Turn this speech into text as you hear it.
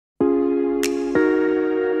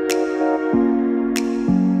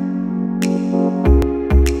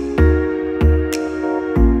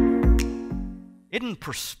Isn't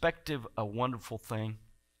perspective a wonderful thing?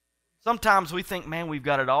 Sometimes we think, man, we've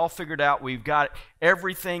got it all figured out. We've got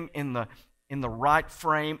everything in the right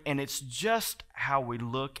frame, and it's just how we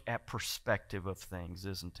look at perspective of things,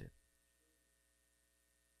 isn't it?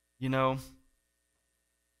 You know,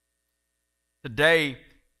 today,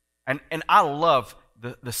 and I love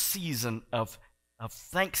the season of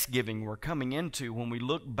Thanksgiving we're coming into when we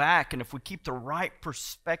look back, and if we keep the right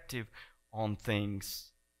perspective on things.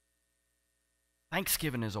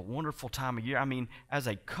 Thanksgiving is a wonderful time of year. I mean, as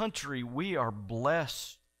a country, we are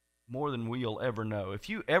blessed more than we'll ever know. If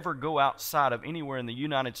you ever go outside of anywhere in the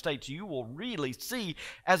United States, you will really see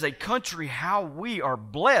as a country how we are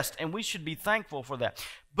blessed, and we should be thankful for that.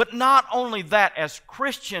 But not only that, as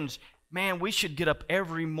Christians, man, we should get up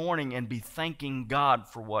every morning and be thanking God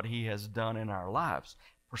for what He has done in our lives.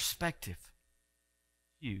 Perspective.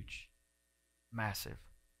 Huge. Massive.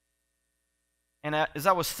 And as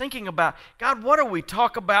I was thinking about, God, what do we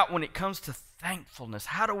talk about when it comes to thankfulness?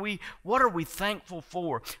 What are we thankful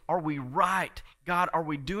for? Are we right? God, are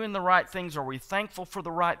we doing the right things? Are we thankful for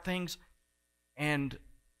the right things? And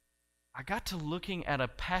I got to looking at a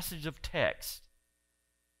passage of text.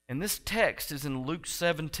 And this text is in Luke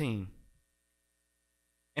 17.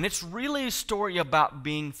 And it's really a story about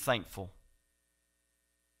being thankful.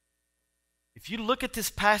 If you look at this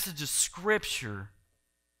passage of Scripture,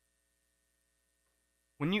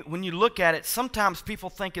 when you look at it, sometimes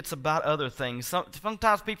people think it's about other things.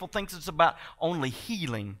 Sometimes people think it's about only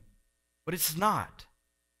healing, but it's not.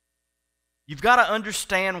 You've got to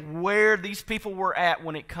understand where these people were at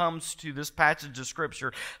when it comes to this passage of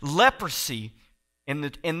Scripture. Leprosy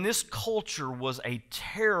in this culture was a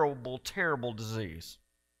terrible, terrible disease.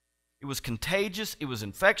 It was contagious. It was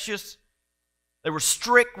infectious. There were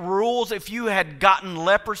strict rules if you had gotten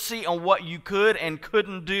leprosy on what you could and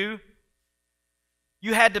couldn't do.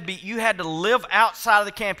 You had to live outside of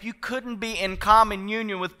the camp. You couldn't be in common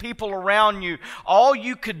union with people around you. All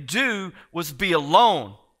you could do was be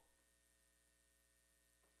alone.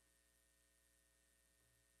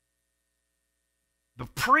 The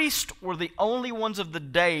priests were the only ones of the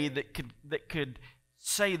day that could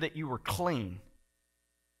say that you were clean.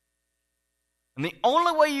 And the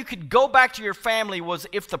only way you could go back to your family was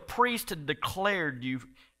if the priest had declared you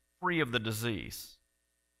free of the disease.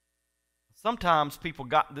 Sometimes people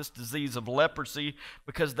got this disease of leprosy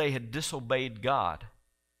because they had disobeyed God.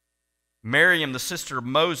 Miriam, the sister of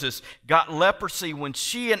Moses, got leprosy when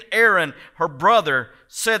she and Aaron, her brother,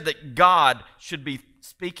 said that God should be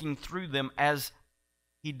speaking through them as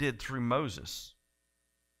He did through Moses.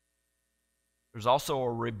 There's also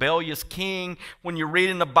a rebellious king. When you read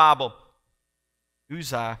in the Bible,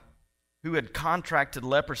 Uzziah, who had contracted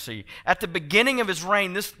leprosy. At the beginning of his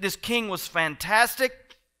reign, this king was fantastic.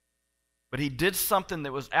 But he did something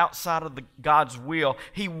that was outside of God's will.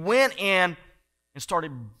 He went in and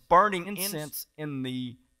started burning incense in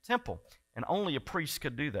the temple. And only a priest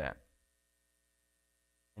could do that.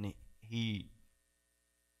 And he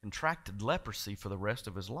contracted leprosy for the rest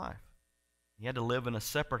of his life. He had to live in a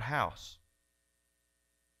separate house.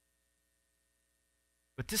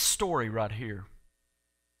 But this story right here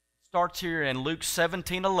starts here in Luke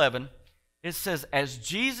 17:11. It says, as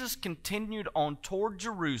Jesus continued on toward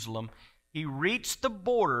Jerusalem, He reached the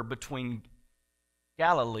border between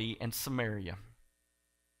Galilee and Samaria.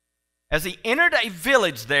 As He entered a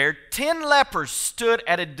village there, 10 lepers stood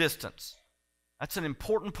at a distance. That's an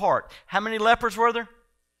important part. How many lepers were there?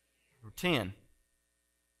 There were 10.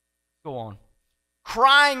 Go on.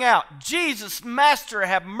 Crying out, Jesus, Master,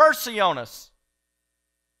 have mercy on us.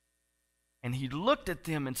 And He looked at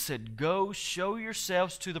them and said, go show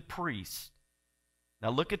yourselves to the priest.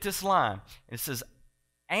 Now look at this line. It says,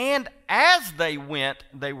 and as they went,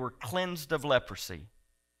 they were cleansed of leprosy.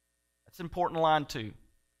 That's an important line too.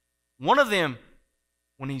 One of them,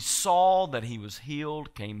 when he saw that he was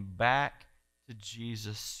healed, came back to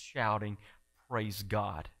Jesus shouting, praise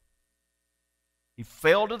God. He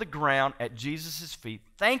fell to the ground at Jesus' feet,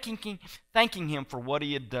 thanking Him for what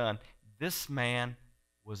He had done. This man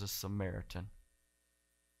was a Samaritan.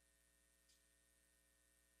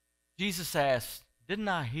 Jesus asked, didn't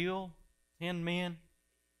I heal 10 men?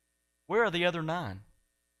 Where are the other 9?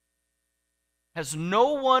 Has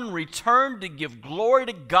no one returned to give glory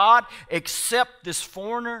to God except this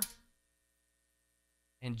foreigner?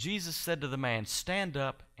 And Jesus said to the man, stand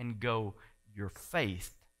up and go. Your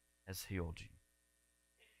faith has healed you.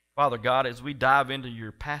 Father God, as we dive into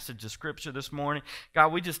your passage of Scripture this morning,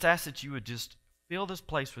 God, we just ask that you would just fill this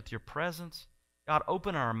place with your presence. God,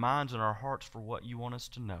 open our minds and our hearts for what you want us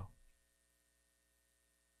to know.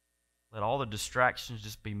 Let all the distractions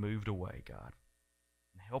just be moved away, God.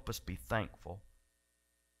 And help us be thankful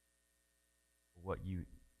for what you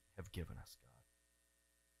have given us, God.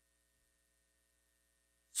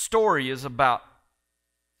 Story is about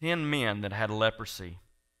 10 men that had leprosy.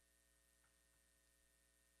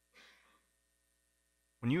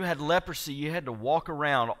 When you had leprosy, you had to walk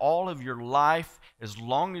around all of your life as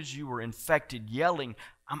long as you were infected, yelling,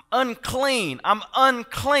 "I'm unclean, I'm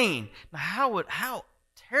unclean." Now, how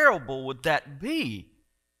terrible would that be?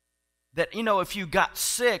 That, if you got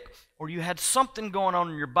sick or you had something going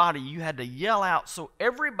on in your body, you had to yell out so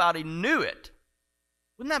everybody knew it.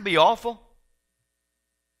 Wouldn't that be awful?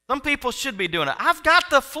 Some people should be doing it. "I've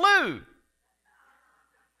got the flu."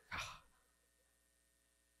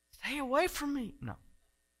 Stay away from me. No.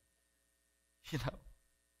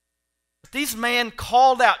 But these men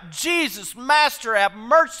called out, "Jesus, Master, have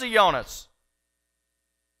mercy on us."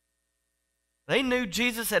 They knew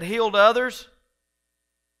Jesus had healed others.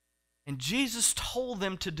 And Jesus told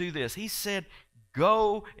them to do this. He said,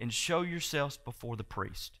 "Go and show yourselves before the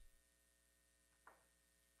priest."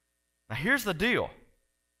 Now here's the deal.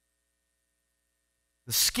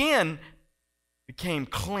 The skin became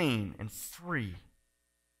clean and free.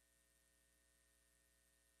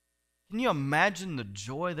 Can you imagine the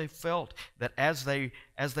joy they felt that as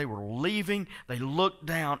they were leaving, they looked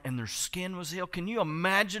down and their skin was healed? Can you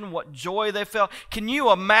imagine what joy they felt? Can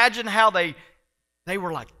you imagine how they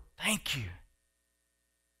were like, "Thank you"?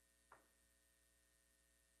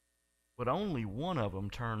 But only one of them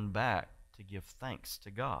turned back to give thanks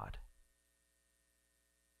to God.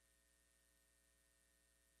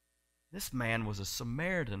 This man was a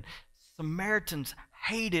Samaritan. Samaritans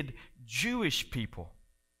hated Jewish people.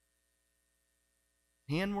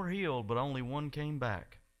 10 were healed, but only one came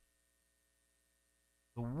back.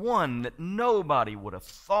 The one that nobody would have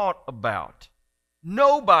thought about.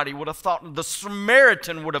 Nobody would have thought the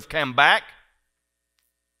Samaritan would have come back.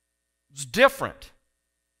 It was different.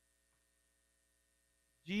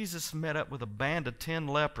 Jesus met up with a band of 10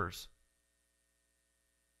 lepers.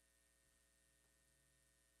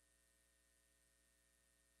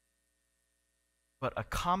 But a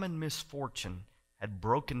common misfortune had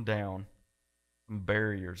broken down some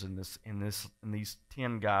barriers in these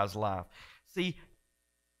 10 guys' life. See,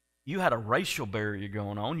 you had a racial barrier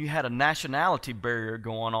going on, you had a nationality barrier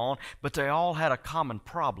going on, but they all had a common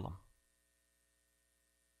problem.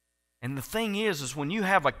 And the thing is when you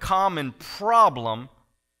have a common problem,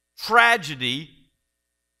 tragedy,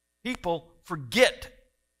 people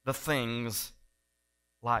forget the things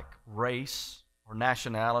like race or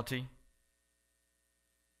nationality.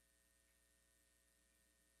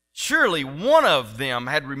 Surely one of them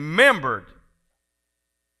had remembered.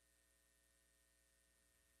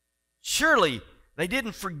 Surely they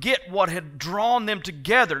didn't forget what had drawn them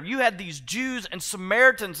together. You had these Jews and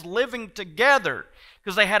Samaritans living together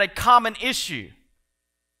because they had a common issue.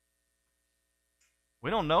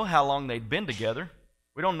 We don't know how long they'd been together.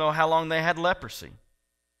 We don't know how long they had leprosy.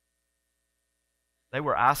 They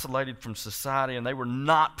were isolated from society and they were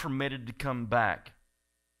not permitted to come back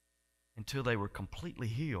until they were completely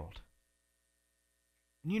healed.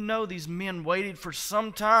 And these men waited for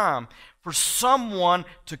some time for someone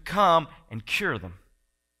to come and cure them.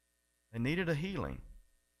 They needed a healing.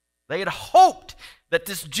 They had hoped that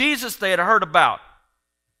this Jesus they had heard about,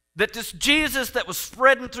 that this Jesus that was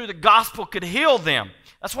spreading through the gospel could heal them.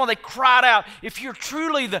 That's why they cried out, "If you're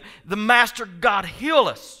truly the Master God, heal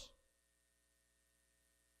us."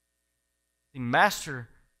 The Master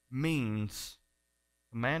means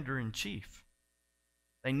commander-in-chief.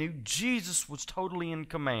 They knew Jesus was totally in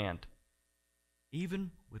command,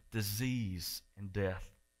 even with disease and death.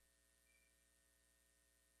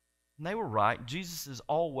 And they were right. Jesus is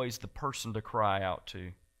always the person to cry out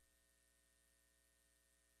to.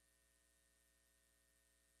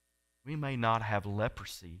 We may not have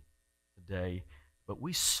leprosy today, but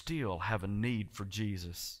we still have a need for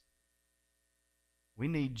Jesus. We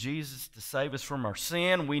need Jesus to save us from our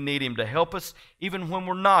sin. We need Him to help us even when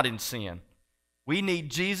we're not in sin. We need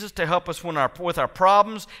Jesus to help us with our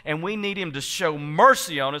problems, and we need Him to show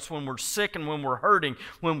mercy on us when we're sick and when we're hurting,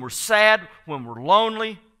 when we're sad, when we're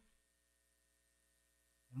lonely.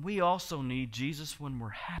 And we also need Jesus when we're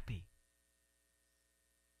happy.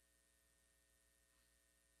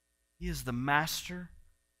 He is the master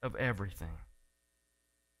of everything.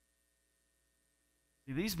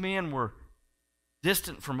 See, these men were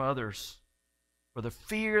distant from others for the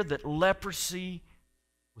fear that leprosy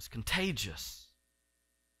was contagious.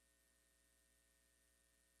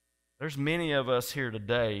 There's many of us here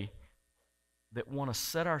today that want to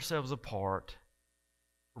set ourselves apart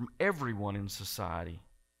from everyone in society,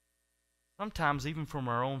 sometimes even from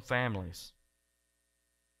our own families.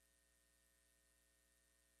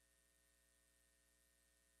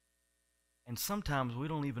 And sometimes we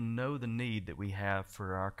don't even know the need that we have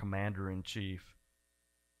for our commander-in-chief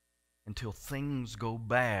until things go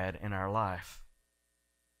bad in our life.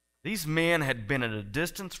 These men had been at a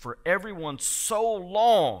distance for everyone so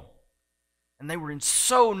long, and they were in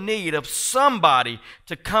so need of somebody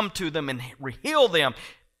to come to them and heal them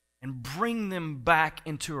and bring them back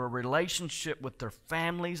into a relationship with their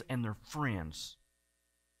families and their friends.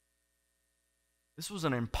 This was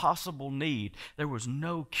an impossible need. There was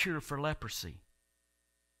no cure for leprosy.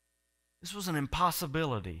 This was an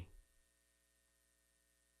impossibility.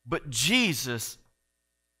 But Jesus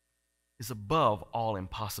is above all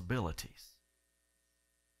impossibilities.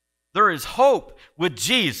 There is hope with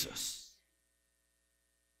Jesus.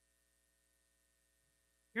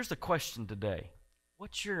 Here's the question today.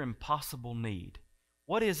 What's your impossible need?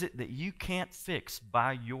 What is it that you can't fix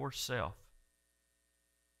by yourself?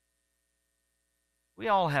 We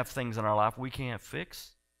all have things in our life we can't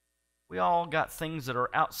fix. We all got things that are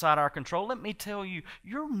outside our control. Let me tell you,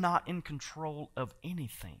 you're not in control of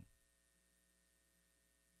anything.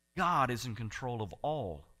 God is in control of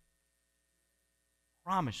all. I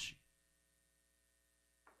promise you.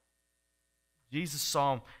 Jesus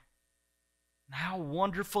saw him. How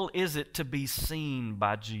wonderful is it to be seen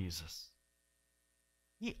by Jesus?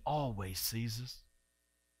 He always sees us.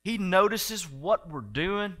 He notices what we're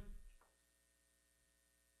doing.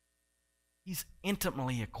 He's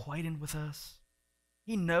intimately acquainted with us.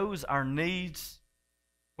 He knows our needs.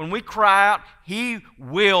 When we cry out, He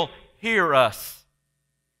will hear us.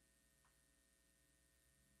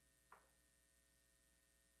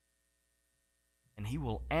 And He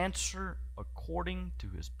will answer according to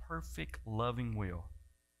His perfect loving will.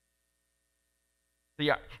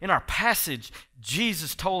 In our passage,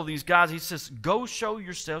 Jesus told these guys, He says, go show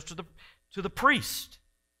yourselves to the priest.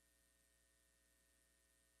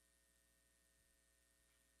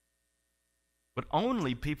 But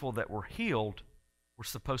only people that were healed were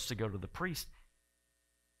supposed to go to the priest.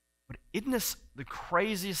 But isn't this the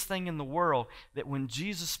craziest thing in the world, that when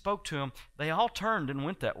Jesus spoke to them, they all turned and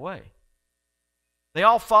went that way? They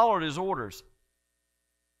all followed His orders.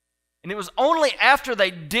 And it was only after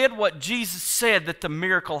they did what Jesus said that the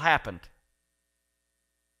miracle happened.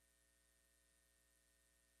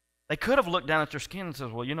 They could have looked down at their skin and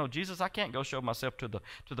said, well, you know, Jesus, I can't go show myself to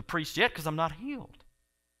the priest yet because I'm not healed.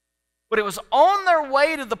 But it was on their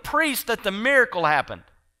way to the priest that the miracle happened.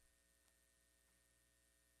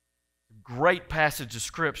 Great passage of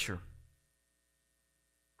Scripture.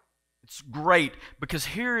 It's great because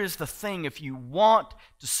here is the thing. If you want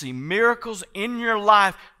to see miracles in your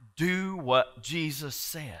life, do what Jesus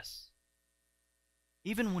says.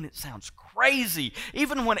 Even when it sounds crazy,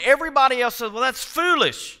 even when everybody else says, well, that's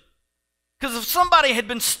foolish. Because if somebody had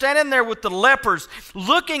been standing there with the lepers,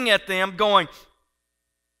 looking at them, going,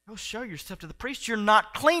 go show yourself to the priest. You're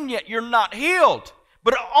not clean yet. You're not healed.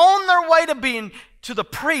 But on their way to being to the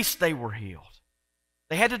priest, they were healed.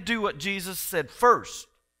 They had to do what Jesus said first.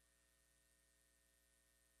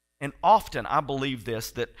 And often, I believe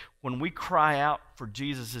this, that when we cry out for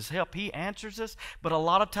Jesus' help, He answers us. But a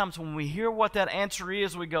lot of times when we hear what that answer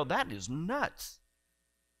is, we go, that is nuts.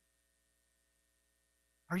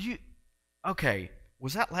 Okay,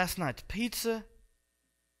 was that last night's pizza?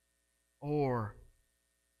 Or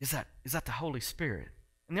is that the Holy Spirit?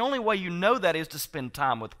 And the only way you know that is to spend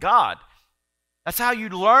time with God. That's how you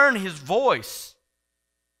learn His voice.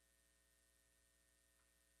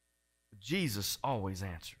 But Jesus always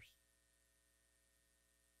answers.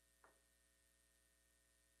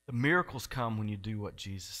 The miracles come when you do what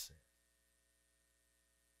Jesus said.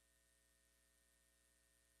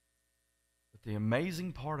 But the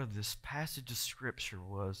amazing part of this passage of Scripture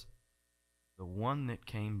was the one that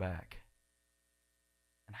came back.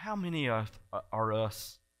 And how many are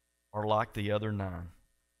like the other 9?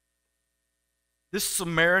 This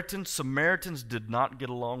Samaritans did not get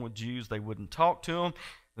along with Jews. They wouldn't talk to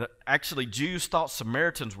them. Actually, Jews thought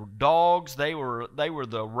Samaritans were dogs. They were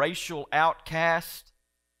the racial outcast.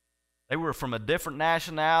 They were from a different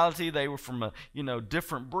nationality. They were from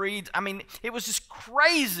different breeds. I mean, it was just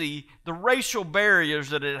crazy, the racial barriers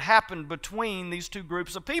that had happened between these two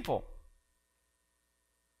groups of people.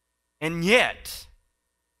 And yet,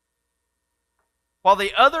 while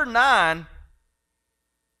the other 9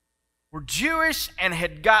 were Jewish and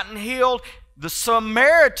had gotten healed, the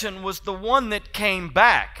Samaritan was the one that came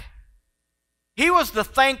back. He was the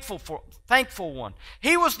thankful one.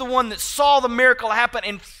 He was the one that saw the miracle happen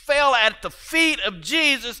and fell at the feet of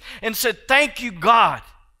Jesus and said, thank you, God,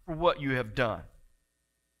 for what you have done.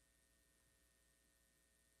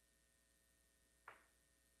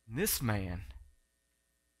 And this man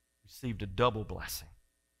received a double blessing.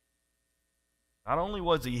 Not only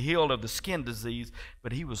was he healed of the skin disease,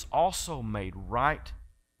 but he was also made right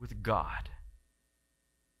with God.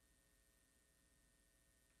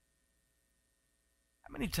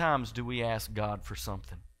 How many times do we ask God for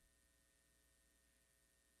something?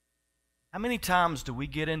 How many times do we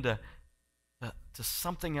get into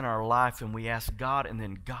something in our life and we ask God, and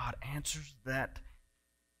then God answers that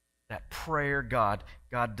prayer? God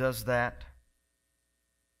does that.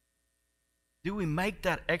 Do we make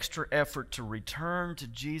that extra effort to return to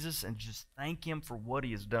Jesus and just thank Him for what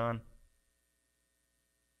He has done?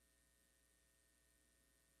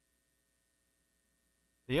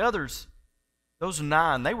 The others, those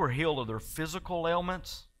 9, they were healed of their physical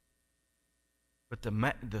ailments. But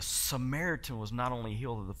the Samaritan was not only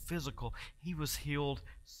healed of the physical, he was healed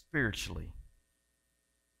spiritually.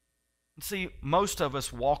 And see, most of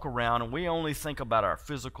us walk around and we only think about our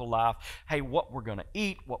physical life. Hey, what we're going to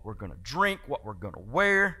eat, what we're going to drink, what we're going to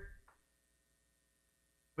wear.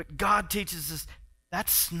 But God teaches us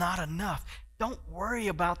that's not enough. Don't worry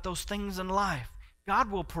about those things in life.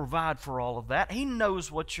 God will provide for all of that. He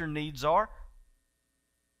knows what your needs are.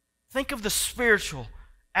 Think of the spiritual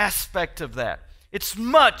aspect of that. It's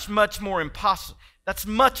much, much more impossible. That's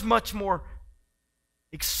much, much more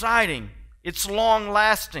exciting. It's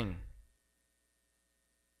long-lasting.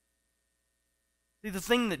 See, the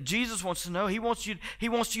thing that Jesus wants to know, He wants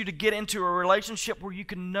you to get into a relationship where you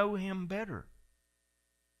can know Him better.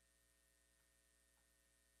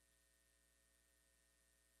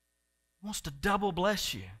 He wants to double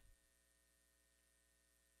bless you.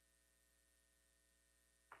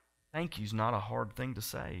 Thank you is not a hard thing to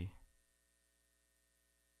say.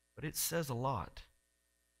 But it says a lot.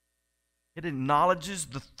 It acknowledges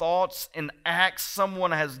the thoughts and acts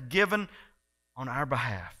someone has given on our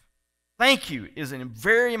behalf. Thank you is a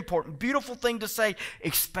very important, beautiful thing to say,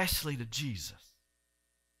 especially to Jesus.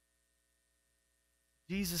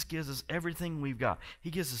 Jesus gives us everything we've got.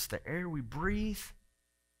 He gives us the air we breathe.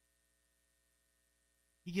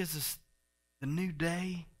 He gives us the new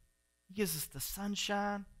day. He gives us the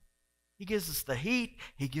sunshine. He gives us the heat.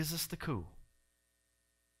 He gives us the cool.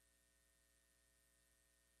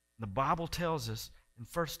 The Bible tells us in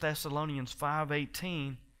 1 Thessalonians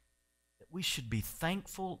 5:18 that we should be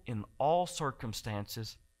thankful in all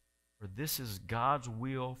circumstances, for this is God's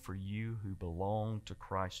will for you who belong to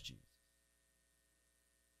Christ Jesus.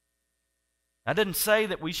 I didn't say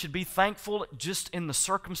that we should be thankful just in the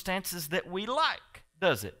circumstances that we like,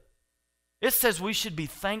 does it? It says we should be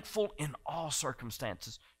thankful in all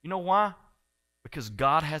circumstances. You know why? Because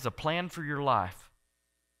God has a plan for your life.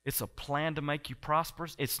 It's a plan to make you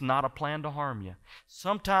prosperous. It's not a plan to harm you.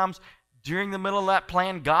 Sometimes during the middle of that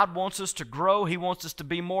plan, God wants us to grow. He wants us to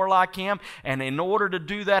be more like Him. And in order to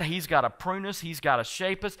do that, He's got to prune us. He's got to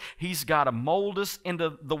shape us. He's got to mold us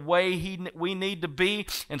into the way we need to be.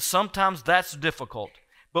 And sometimes that's difficult.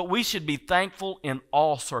 But we should be thankful in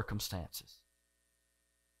all circumstances.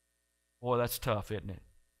 Boy, that's tough, isn't it?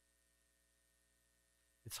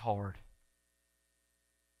 It's hard.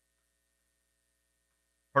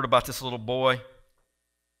 Heard about this little boy,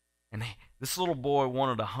 and this little boy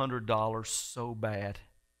wanted $100 so bad.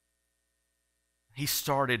 He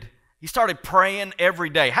started praying every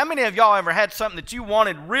day. How many of y'all ever had something that you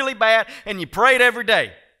wanted really bad and you prayed every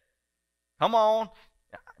day? Come on.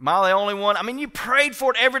 Am I the only one? I mean, you prayed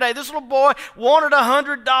for it every day. This little boy wanted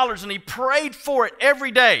 $100 and he prayed for it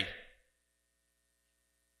every day.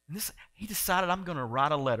 And he decided, I'm going to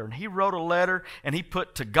write a letter. And he wrote a letter and he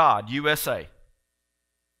put to God, USA.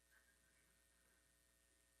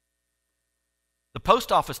 The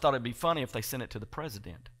post office thought it'd be funny if they sent it to the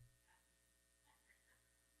president.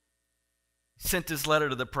 He sent this letter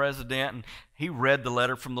to the president, and he read the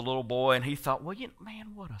letter from the little boy, and he thought, well,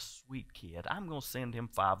 man, what a sweet kid. I'm going to send him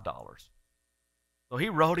 $5. So he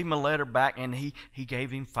wrote him a letter back, and he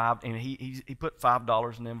gave him $5, and he put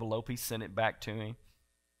 $5 in the envelope. He sent it back to him.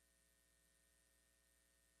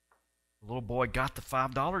 The little boy got the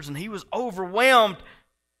 $5, and he was overwhelmed.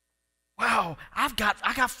 Wow, I got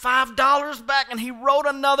 $5 back, and he wrote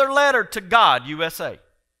another letter to God, USA.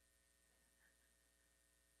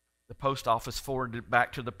 The post office forwarded it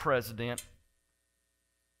back to the president.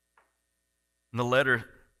 And the letter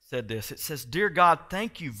said this. It says, Dear God,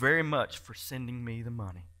 thank you very much for sending me the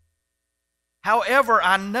money. However,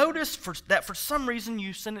 I noticed that for some reason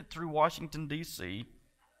you sent it through Washington, D.C.,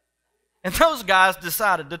 and those guys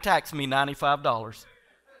decided to tax me $95.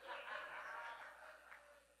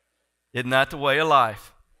 Isn't that the way of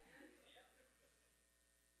life?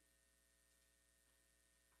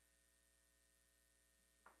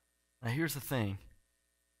 Now here's the thing.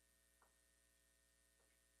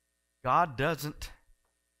 God doesn't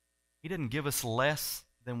He doesn't give us less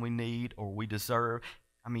than we need or we deserve.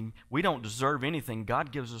 I mean, we don't deserve anything.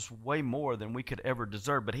 God gives us way more than we could ever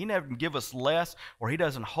deserve. But He never give us less, or He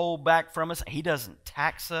doesn't hold back from us. He doesn't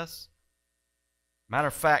tax us. Matter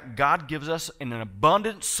of fact, God gives us an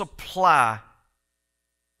abundant supply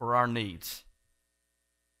for our needs.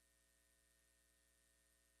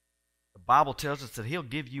 The Bible tells us that He'll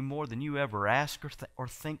give you more than you ever ask or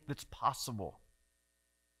think that's possible.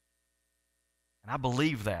 And I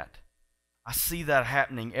believe that. I see that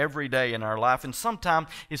happening every day in our life. And sometimes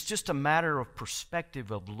it's just a matter of perspective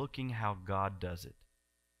of looking how God does it.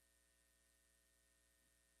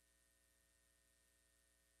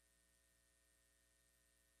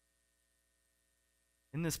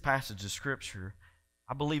 In this passage of Scripture,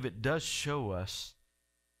 I believe it does show us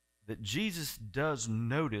that Jesus does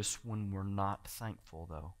notice when we're not thankful,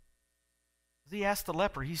 though. He asked the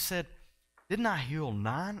leper, He said, "Didn't I heal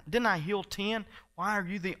 9? Didn't I heal 10? Why are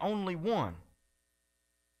you the only one?"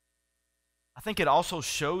 I think it also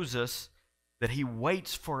shows us that He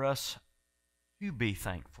waits for us to be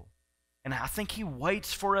thankful. And I think He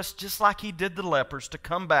waits for us, just like He did the lepers, to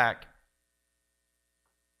come back.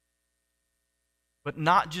 But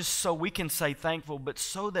not just so we can say thankful, but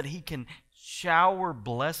so that He can shower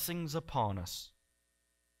blessings upon us.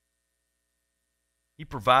 He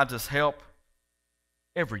provides us help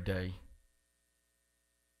every day.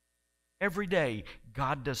 Every day,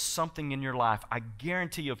 God does something in your life. I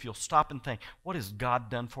guarantee you, if you'll stop and think, what has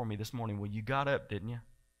God done for me this morning? Well, you got up, didn't you?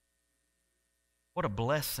 What a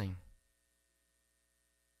blessing.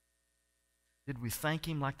 Did we thank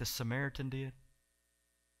Him like the Samaritan did?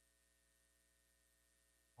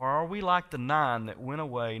 Or are we like the 9 that went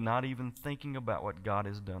away not even thinking about what God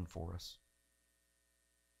has done for us?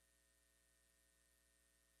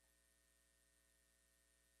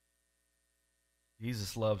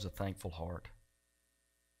 Jesus loves a thankful heart.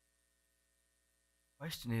 The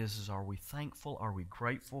question is are we thankful? Are we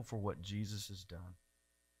grateful for what Jesus has done?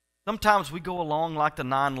 Sometimes we go along like the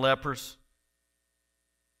 9 lepers,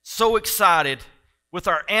 so excited with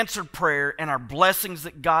our answered prayer and our blessings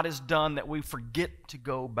that God has done that we forget to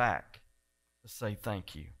go back to say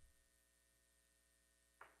thank you.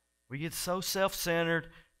 We get so self-centered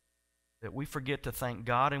that we forget to thank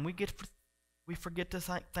God, and we forget to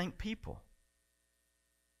thank people.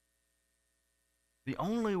 The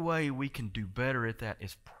only way we can do better at that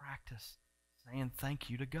is practice saying thank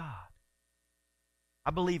you to God.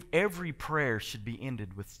 I believe every prayer should be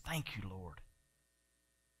ended with thank you, Lord.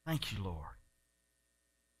 Thank you, Lord.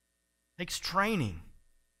 It takes training.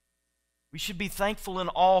 We should be thankful in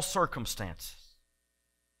all circumstances.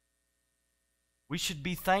 We should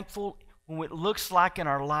be thankful when it looks like in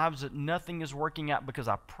our lives that nothing is working out, because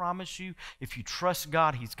I promise you, if you trust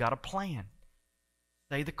God, He's got a plan.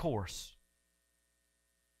 Stay the course.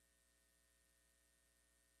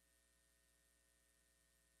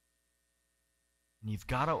 And you've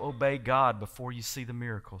got to obey God before you see the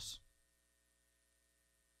miracles.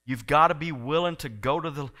 You've got to be willing to go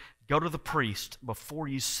to the priest before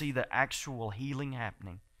you see the actual healing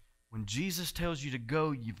happening. When Jesus tells you to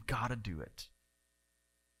go, you've got to do it.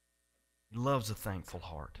 He loves a thankful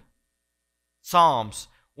heart. Psalms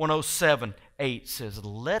 107:8 says,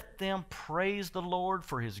 "Let them praise the Lord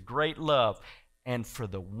for His great love and for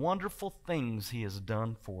the wonderful things He has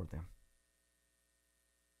done for them."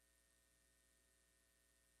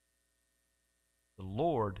 The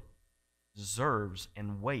Lord deserves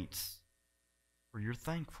and waits for your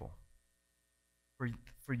thankful,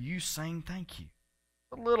 for you saying thank you.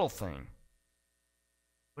 It's a little thing,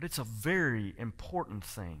 but it's a very important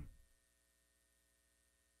thing.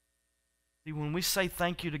 See, when we say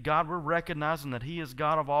thank you to God, we're recognizing that He is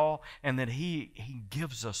God of all and that He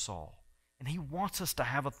gives us all. And He wants us to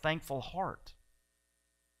have a thankful heart.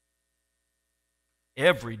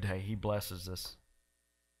 Every day He blesses us.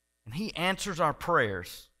 And He answers our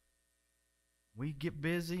prayers. We get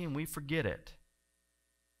busy and we forget it.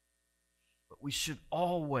 But we should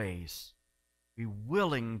always be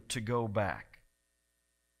willing to go back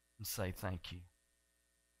and say thank you.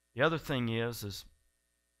 The other thing is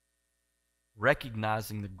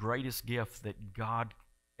recognizing the greatest gift that God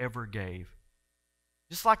ever gave.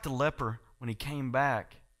 Just like the leper when he came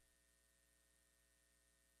back,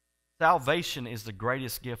 salvation is the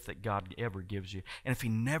greatest gift that God ever gives you. And if He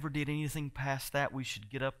never did anything past that, we should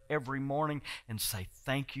get up every morning and say,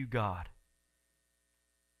 thank you, God.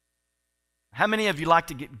 How many of you like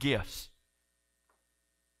to get gifts?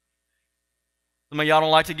 Some of y'all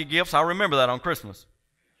don't like to get gifts. I remember that on Christmas.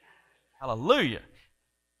 Hallelujah.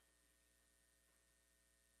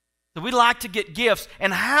 So we like to get gifts.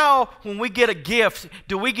 And how, when we get a gift,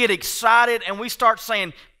 do we get excited and we start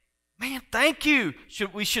saying, Man, thank you.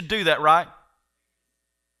 We should do that, right?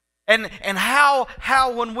 And how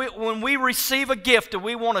when we receive a gift, do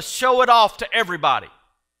we want to show it off to everybody?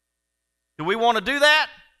 Do we want to do that?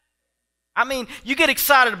 I mean, you get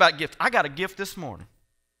excited about gifts. I got a gift this morning.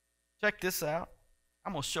 Check this out.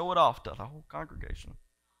 I'm going to show it off to the whole congregation.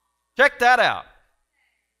 Check that out.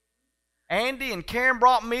 Andy and Karen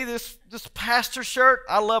brought me this pastor shirt.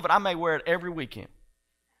 I love it. I may wear it every weekend.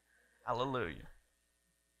 Hallelujah.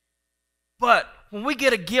 But when we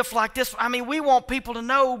get a gift like this, I mean, we want people to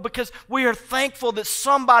know because we are thankful that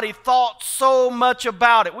somebody thought so much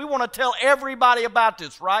about it. We want to tell everybody about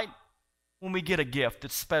this, right? When we get a gift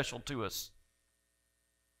that's special to us.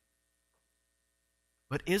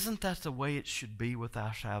 But isn't that the way it should be with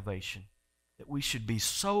our salvation? That we should be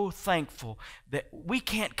so thankful that we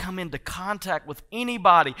can't come into contact with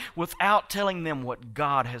anybody without telling them what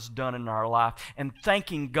God has done in our life and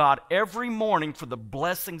thanking God every morning for the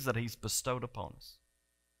blessings that He's bestowed upon us.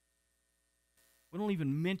 We don't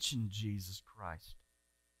even mention Jesus Christ.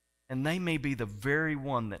 And they may be the very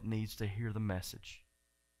one that needs to hear the message.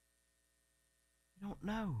 You don't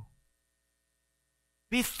know.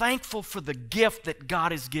 Be thankful for the gift that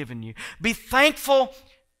God has given you. Be thankful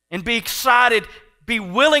and be excited. Be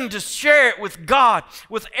willing to share it with God,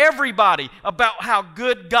 with everybody, about how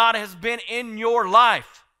good God has been in your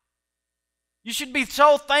life. You should be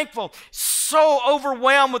so thankful, so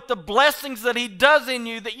overwhelmed with the blessings that He does in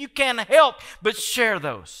you that you can't help but share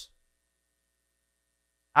those.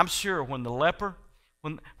 I'm sure when the leper,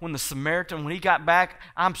 when the Samaritan, when he got back,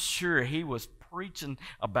 I'm sure he was preaching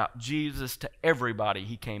about Jesus to everybody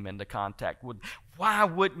he came into contact with. Why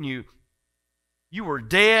wouldn't you? You were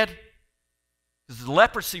dead. Because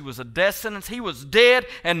leprosy was a death sentence. He was dead,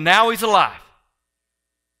 and now he's alive.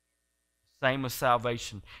 Same with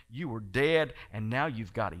salvation. You were dead, and now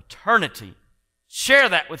you've got eternity. Share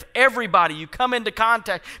that with everybody you come into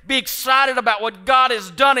contact. Be excited about what God has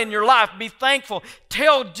done in your life. Be thankful.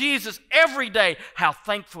 Tell Jesus every day how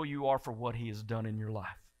thankful you are for what He has done in your life.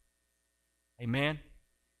 Amen?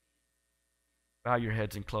 Bow your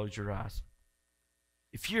heads and close your eyes.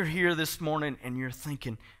 If you're here this morning and you're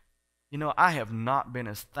thinking, you know, I have not been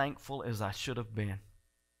as thankful as I should have been.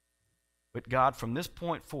 But God, from this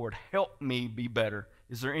point forward, help me be better.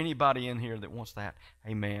 Is there anybody in here that wants that?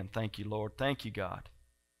 Amen. Thank you, Lord. Thank you, God.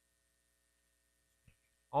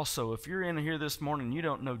 Also, if you're in here this morning and you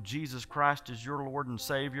don't know Jesus Christ as your Lord and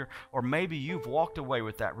Savior, or maybe you've walked away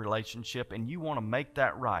with that relationship and you want to make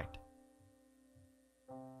that right,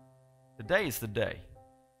 today is the day.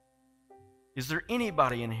 Is there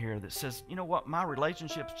anybody in here that says, you know what, my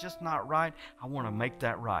relationship's just not right. I want to make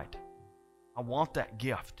that right. I want that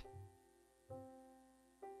gift.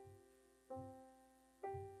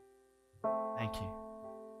 Thank you.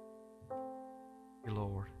 Thank you,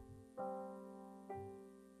 Lord.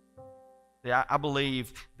 See, I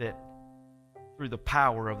believe that through the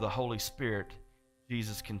power of the Holy Spirit,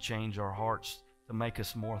 Jesus can change our hearts to make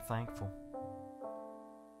us more thankful.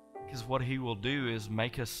 Because what He will do is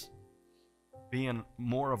make us be in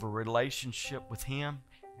more of a relationship with Him,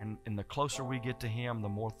 and the closer we get to Him, the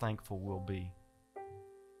more thankful we'll be.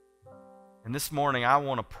 And this morning, I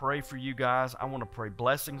want to pray for you guys. I want to pray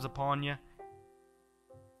blessings upon you.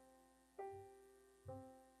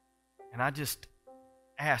 And I just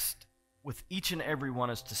asked with each and every one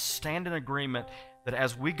of us to stand in agreement that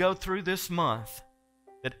as we go through this month,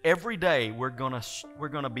 that every day we're going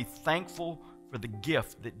to be thankful for the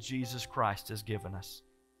gift that Jesus Christ has given us.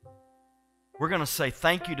 We're going to say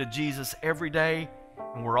thank you to Jesus every day,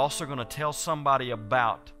 and we're also going to tell somebody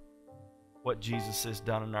about what Jesus has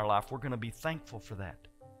done in our life. We're going to be thankful for that.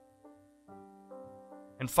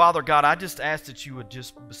 And Father God, I just ask that you would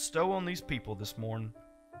just bestow on these people this morning,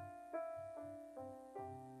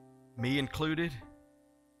 me included.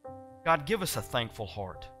 God, give us a thankful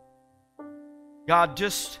heart. God,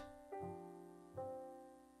 just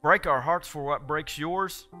break our hearts for what breaks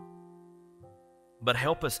yours, but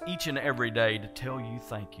help us each and every day to tell you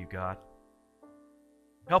thank you, God.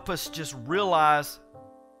 Help us just realize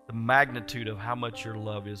the magnitude of how much your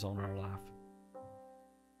love is on our life.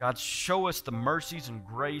 God, show us the mercies and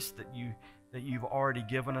grace that you've already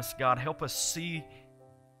given us. God, help us see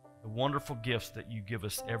the wonderful gifts that you give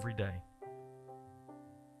us every day.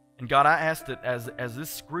 And God, I ask that as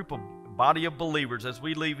this group of body of believers, as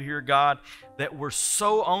we leave here, God, that we're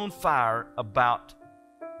so on fire about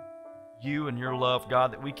you and your love,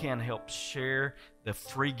 God, that we can't help share the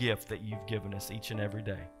free gift that you've given us each and every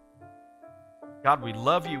day. God, we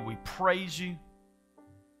love you. We praise you.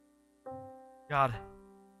 God,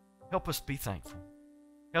 help us be thankful.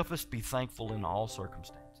 Help us be thankful in all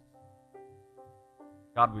circumstances.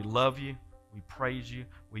 God, we love you. We praise you.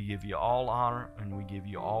 We give you all honor, and we give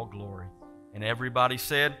you all glory. And everybody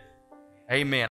said, amen.